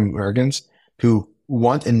 low-income Americans who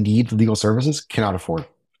want and need legal services cannot afford,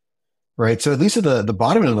 right? So at least at the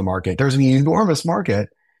bottom end of the market, there's an enormous market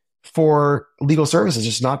for legal services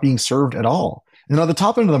just not being served at all. And on the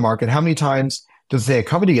top end of the market, how many times does say a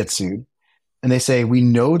company gets sued and they say, we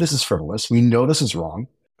know this is frivolous, we know this is wrong,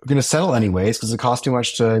 we're going to settle anyways because it costs too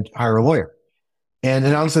much to hire a lawyer. And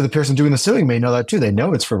obviously the person doing the suing may know that too. They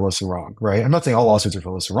know it's frivolous and wrong, right? I'm not saying all lawsuits are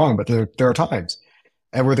frivolous and wrong, but there are times.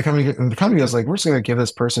 And where the company goes like, we're just going to give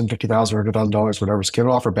this person $50,000 or $100,000, whatever, just give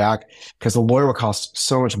an offer back because the lawyer will cost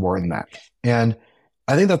so much more than that. And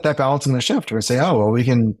I think that balance is going to shift. We're going to say, oh, well, we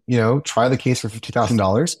can, try the case for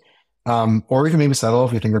 $50,000, or we can maybe settle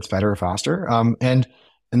if we think it's better or faster.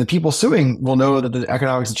 And the people suing will know that the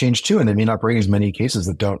economics have changed too, and they may not bring as many cases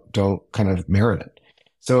that don't kind of merit it.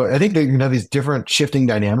 So I think that you're going to have these different shifting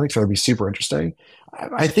dynamics that will be super interesting.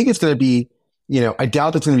 I think it's going to be, I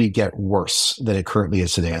doubt it's going to get worse than it currently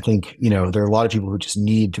is today. I think, there are a lot of people who just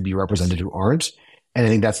need to be represented who aren't. And I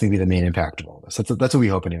think that's going to be the main impact of all this. That's what we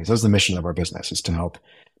hope anyways. That's the mission of our business, is to help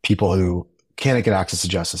people who can't get access to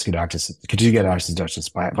justice, continue to get access to justice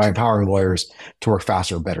by empowering lawyers to work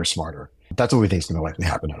faster, better, smarter. That's what we think is going to likely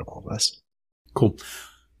happen out of all of this. Cool.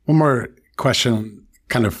 One more question,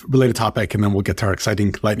 kind of related topic, and then we'll get to our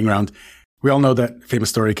exciting lightning round. We all know that famous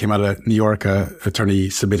story came out of New York. Attorney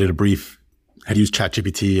submitted a brief, had used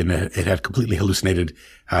ChatGPT, and it had completely hallucinated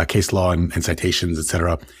case law and citations, et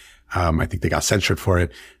cetera. I think they got censured for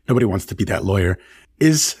it. Nobody wants to be that lawyer.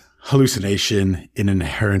 Is hallucination an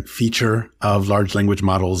inherent feature of large language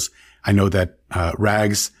models? I know that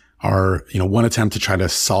RAGs are, one attempt to try to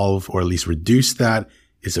solve or at least reduce that.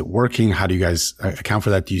 Is it working? How do you guys account for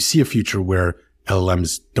that? Do you see a future where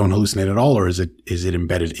LLMs don't hallucinate at all, or is it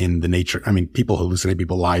embedded in the nature? I mean, people hallucinate,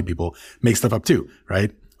 people lie, people make stuff up too,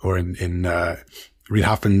 right? Or in Reid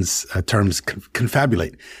Hoffman's terms,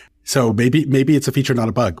 confabulate. So maybe it's a feature, not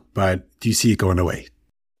a bug, but do you see it going away?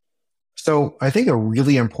 So I think a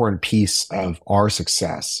really important piece of our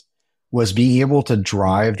success was being able to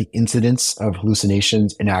drive the incidence of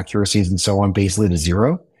hallucinations, inaccuracies, and so on basically to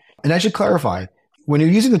zero. And I should clarify, when you're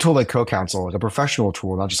using a tool like CoCounsel, like a professional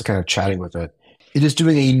tool, not just kind of chatting with it, it is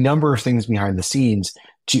doing a number of things behind the scenes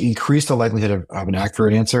to increase the likelihood of an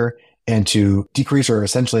accurate answer and to decrease, or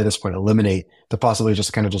essentially at this point eliminate, the possibility just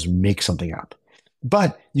to kind of just make something up.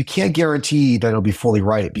 But you can't guarantee that it'll be fully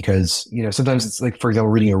right, because, sometimes it's like, for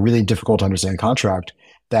example, reading a really difficult to understand contract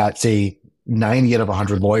that, say, 90 out of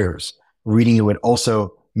 100 lawyers reading it would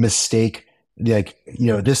also mistake, like,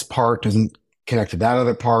 this part doesn't connect to that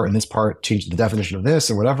other part, and this part changes the definition of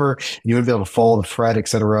this or whatever. You wouldn't be able to follow the thread, et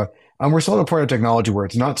cetera. We're still at a point of technology where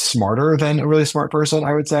it's not smarter than a really smart person,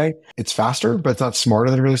 I would say. It's faster, but it's not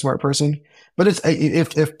smarter than a really smart person. But it's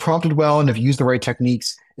if prompted well and if you use the right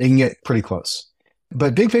techniques, it can get pretty close.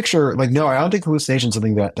 But big picture, no, I don't think hallucination is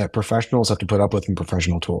something that professionals have to put up with in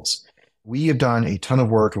professional tools. We have done a ton of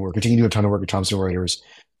work, and we're continuing to do a ton of work with Thomson Reuters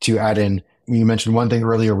to add in. You mentioned one thing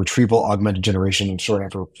earlier: retrieval augmented generation, short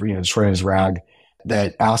name is RAG,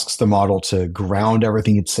 that asks the model to ground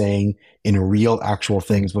everything it's saying in real, actual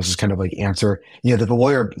things versus kind of like answer. That the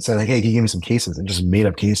lawyer said, like, "Hey, can you give me some cases?" and just made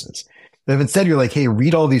up cases. But if instead you're like, "Hey,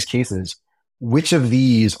 read all these cases. Which of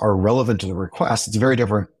these are relevant to the request?" It's a very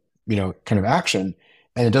different, kind of action,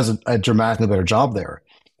 and it does a dramatically better job there.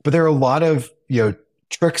 But there are a lot of,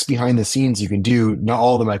 tricks behind the scenes you can do. Not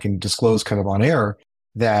all of them I can disclose kind of on air,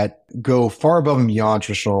 that go far above and beyond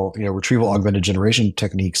traditional, retrieval augmented generation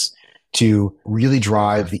techniques to really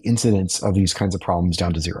drive the incidence of these kinds of problems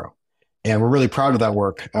down to zero. And we're really proud of that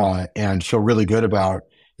work, and feel really good about,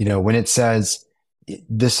 when it says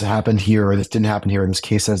this happened here or this didn't happen here, and this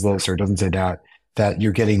case says this or it doesn't say that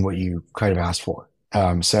you're getting what you kind of asked for.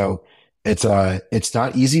 So it's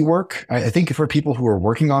not easy work. I think for people who are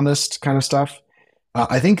working on this kind of stuff,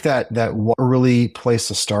 I think that one really place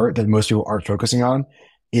to start that most people aren't focusing on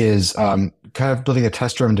is kind of building a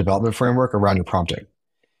test-driven development framework around your prompting.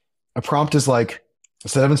 A prompt is like a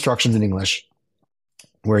set of instructions in English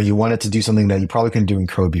where you want it to do something that you probably couldn't do in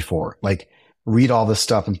code before, like read all this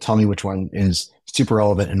stuff and tell me which one is super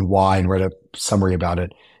relevant and why, and write a summary about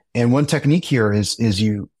it. And one technique here is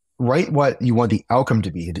you write what you want the outcome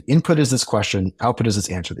to be. The input is this question, output is this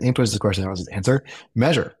answer. The input is this question, output is this answer.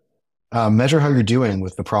 Measure how you're doing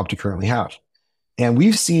with the prompt you currently have. And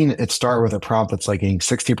we've seen it start with a prompt that's like getting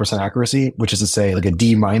 60% accuracy, which is to say like a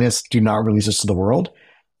D minus, do not release this to the world,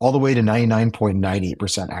 all the way to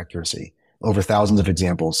 99.98% accuracy over thousands of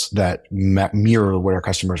examples that mirror what our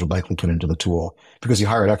customers would likely put into the tool, because you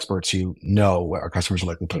hired experts who know what our customers would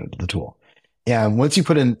likely put into the tool. And once you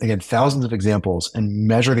put in, again, thousands of examples and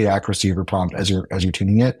measure the accuracy of your prompt as you're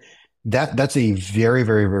tuning it, that's a very,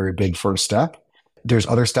 very, very big first step. There's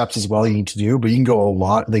other steps as well you need to do, but you can go a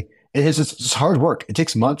lot. It's hard work. It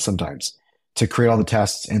takes months sometimes to create all the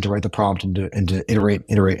tests and to write the prompt and to iterate,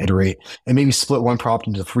 and maybe split one prompt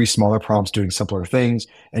into 3 smaller prompts doing simpler things,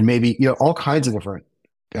 and maybe, all kinds of different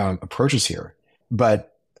approaches here.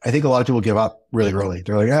 But I think a lot of people give up really early.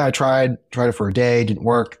 They're like, I tried it for a day, didn't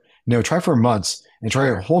work. No, try for months and try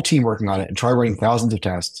your whole team working on it and try running thousands of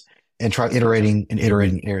tests and try iterating.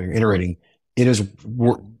 It is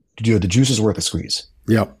the juice is worth the squeeze.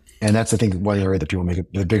 Yep. And that's, I think, one area that people make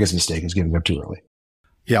the biggest mistake is giving up too early.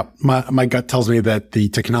 Yeah. My gut tells me that the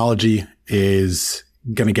technology is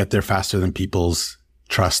going to get there faster than people's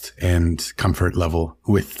trust and comfort level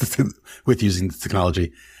with using the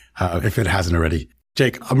technology, if it hasn't already.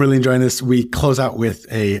 Jake, I'm really enjoying this. We close out with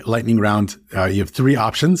a lightning round. You have 3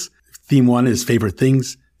 options. Theme 1 is favorite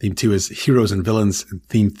things. Theme 2 is heroes and villains. And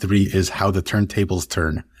theme 3 is how the turntables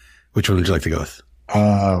turn. Which one would you like to go with?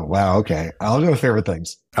 Wow. Okay. I'll go with favorite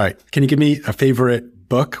things. All right. Can you give me a favorite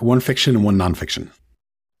book, one fiction and one nonfiction?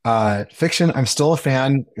 Fiction. I'm still a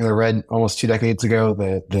fan. I read almost 2 decades ago,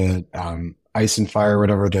 the Ice and Fire,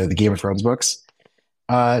 whatever, the Game of Thrones books.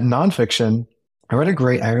 Nonfiction. I don't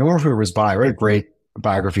remember who it was by. I read a great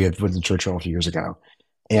biography of Winston Churchill a few years ago.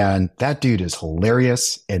 And that dude is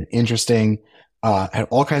hilarious and interesting. Had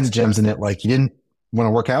all kinds of gems in it. Like, he didn't want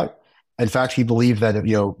to work out. In fact, he believed that,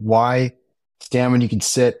 why stand when you can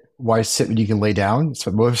sit? Why sit when you can lay down?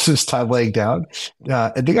 So most of his time laying down.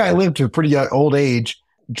 And the guy lived to a pretty old age,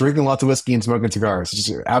 drinking lots of whiskey and smoking cigars. Just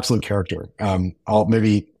an absolute character. I'll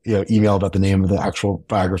maybe email about the name of the actual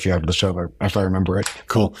biography after the show if I remember it.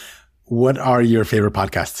 Cool. What are your favorite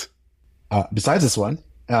podcasts? Besides this one,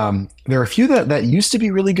 there are a few that used to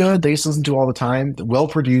be really good. They used to listen to all the time.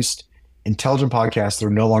 Well-produced, intelligent podcasts that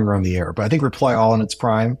are no longer on the air. But I think Reply All in its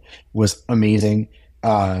prime was amazing.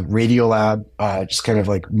 Radiolab, just kind of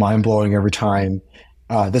like mind-blowing every time.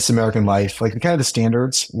 This American Life, like the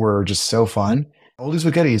standards were just so fun. Oldies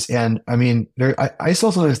but goodies. And I mean, I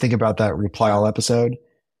still sometimes think about that Reply All episode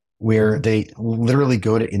where they literally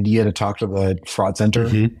go to India to talk to the fraud center.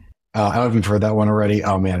 Mm-hmm. I don't know if you've heard that one already.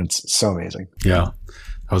 Oh man, it's so amazing. Yeah,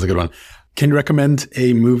 that was a good one. Can you recommend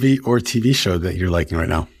a movie or TV show that you're liking right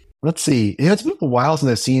now? Let's see. It's been a while since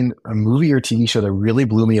I've seen a movie or TV show that really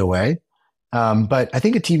blew me away. But I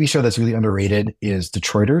think a TV show that's really underrated is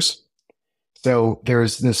Detroiters. So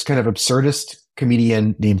there's this kind of absurdist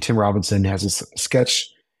comedian named Tim Robinson, has this sketch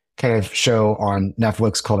kind of show on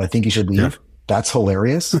Netflix called I Think You Should Leave. Yeah. That's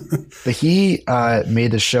hilarious. But he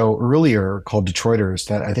made this show earlier called Detroiters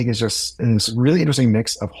that I think is just this really interesting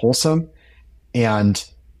mix of wholesome and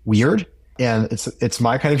weird. And it's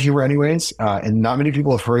my kind of humor anyways. And not many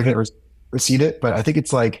people have heard of it or seen it, but I think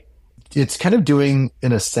it's kind of doing,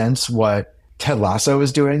 in a sense, what Ted Lasso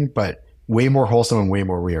is doing, but way more wholesome and way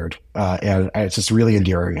more weird. And it's just really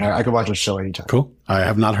endearing. I could watch a show anytime. Cool. I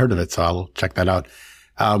have not heard of it, so I'll check that out.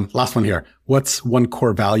 Last one here. What's one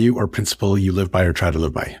core value or principle you live by or try to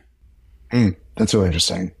live by? That's really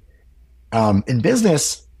interesting. In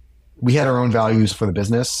business, we had our own values for the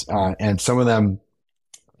business, and some of them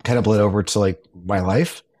kind of bled over to like my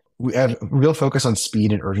life. We have a real focus on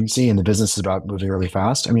speed and urgency, and the business is about moving really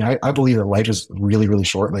fast. I mean, I believe that life is really, really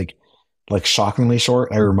short, like shockingly short.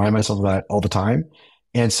 I remind myself of that all the time.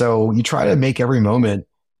 And so you try to make every moment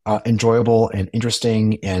enjoyable and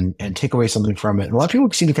interesting and take away something from it. And a lot of people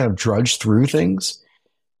seem to kind of drudge through things,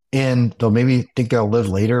 and they'll maybe think they'll live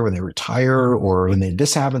later when they retire, or when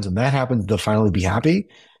this happens and that happens, they'll finally be happy.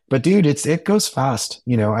 But dude, it goes fast.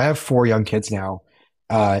 I have 4 young kids now.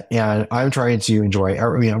 And I'm trying to enjoy,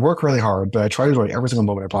 I work really hard, but I try to enjoy every single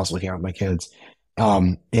moment I possibly can with my kids.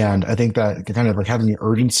 And I think that kind of like having the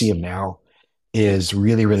urgency of now is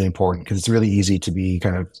really, really important, because it's really easy to be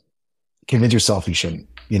kind of convince yourself you shouldn't,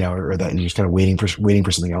 or that you're just kind of waiting for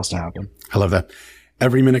something else to happen. I love that.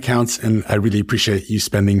 Every minute counts. And I really appreciate you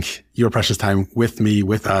spending your precious time with me,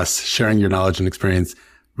 with us, sharing your knowledge and experience.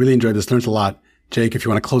 Really enjoyed this. Learned a lot. Jake, if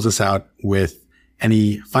you want to close us out with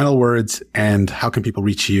any final words, and how can people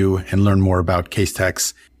reach you and learn more about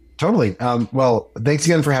Casetext? Totally. Well, thanks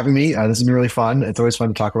again for having me. This has been really fun. It's always fun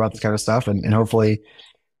to talk about this kind of stuff. And hopefully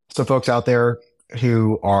some folks out there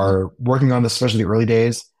who are working on this, especially the early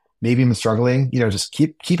days, maybe even struggling, just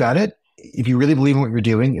keep at it. If you really believe in what you're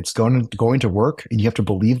doing, it's going to work, and you have to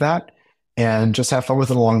believe that, and just have fun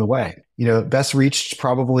with it along the way. Best reached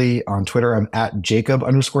probably on Twitter. I'm at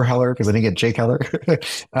Jacob_Heller, because I didn't get Jake Heller.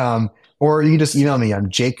 Or you can just email me.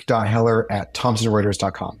 I'm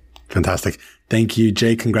jake.heller@thomsonreuters.com. Fantastic. Thank you,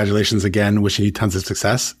 Jake. Congratulations again. Wishing you tons of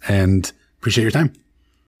success, and appreciate your time.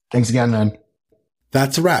 Thanks again, man.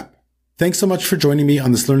 That's a wrap. Thanks so much for joining me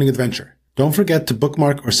on this learning adventure. Don't forget to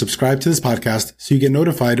bookmark or subscribe to this podcast so you get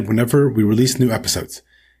notified whenever we release new episodes.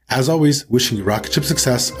 As always, wishing you rocket ship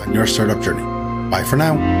success on your startup journey. Bye for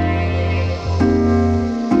now.